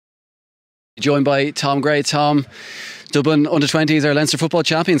Joined by Tom Gray. Tom, Dublin under-20s are Leinster football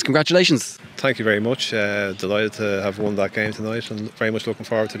champions. Congratulations. Thank you very much. Delighted to have won that game tonight and very much looking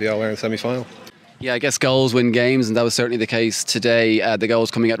forward to the All-Ireland semi-final. Yeah, I guess goals win games, and that was certainly the case today. The goals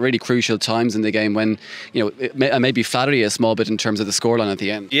coming at really crucial times in the game when, it maybe flattered you a small bit in terms of the scoreline at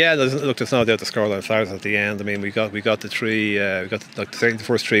the end. Yeah, there's no doubt the scoreline flattered at the end. I mean, we got the three, certainly the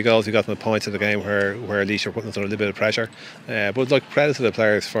first three goals. We got them at points in the game where Laois were putting us under a little bit of pressure. But credit to the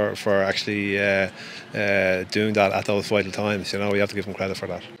players for actually doing that at those vital times. We have to give them credit for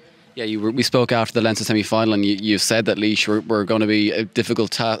that. Yeah, we spoke after the Leinster semi-final, and you said that Laois were going to be a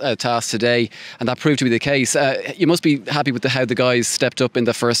difficult task today, and that proved to be the case. You must be happy with how the guys stepped up in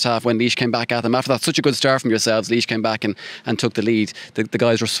the first half when Laois came back at them. After that, such a good start from yourselves, Laois came back and took the lead. The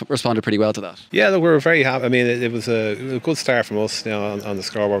guys responded pretty well to that. Yeah, look, we were very happy. I mean, it was a good start from us on the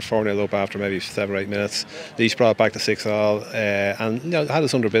scoreboard, 4-0 up after maybe 7 or 8 minutes. Laois brought back the 6-all and had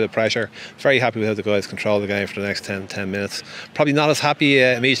us under a bit of pressure. Very happy with how the guys controlled the game for the next 10 minutes. Probably not as happy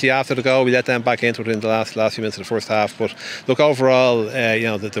immediately after the goal. We let them back into it in the last few minutes of the first half, but look, overall,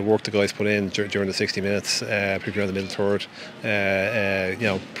 the work the guys put in during the 60 minutes, particularly in the middle third,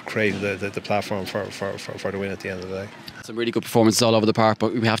 created the platform for the win at the end of the day. Some really good performances all over the park,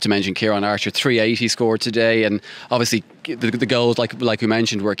 but we have to mention Kieran Archer, 380 scored today, and obviously the goals, like we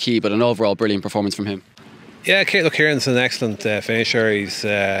mentioned, were key, but an overall brilliant performance from him. Yeah, look, Kieran's an excellent finisher. He's, he's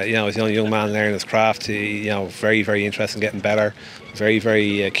a young man learning his craft. He, very, very interested in getting better. Very,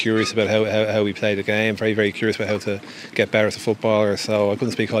 very curious about how we play the game. Very, very curious about how to get better as a footballer. So I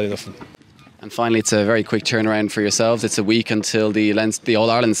couldn't speak highly enough of him. And finally, it's a very quick turnaround for yourselves. It's a week until the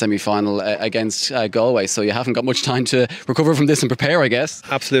All-Ireland semi-final against Galway, so you haven't got much time to recover from this and prepare, I guess.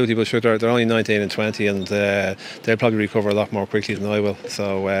 Absolutely, but sure, they're only 19 and 20, and they'll probably recover a lot more quickly than I will.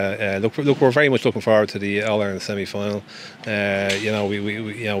 So look, we're very much looking forward to the All-Ireland semi-final.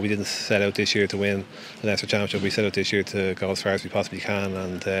 We didn't set out this year to win the Leinster Championship. We set out this year to go as far as we possibly can,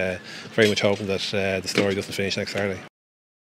 and very much hoping that the story doesn't finish next Saturday.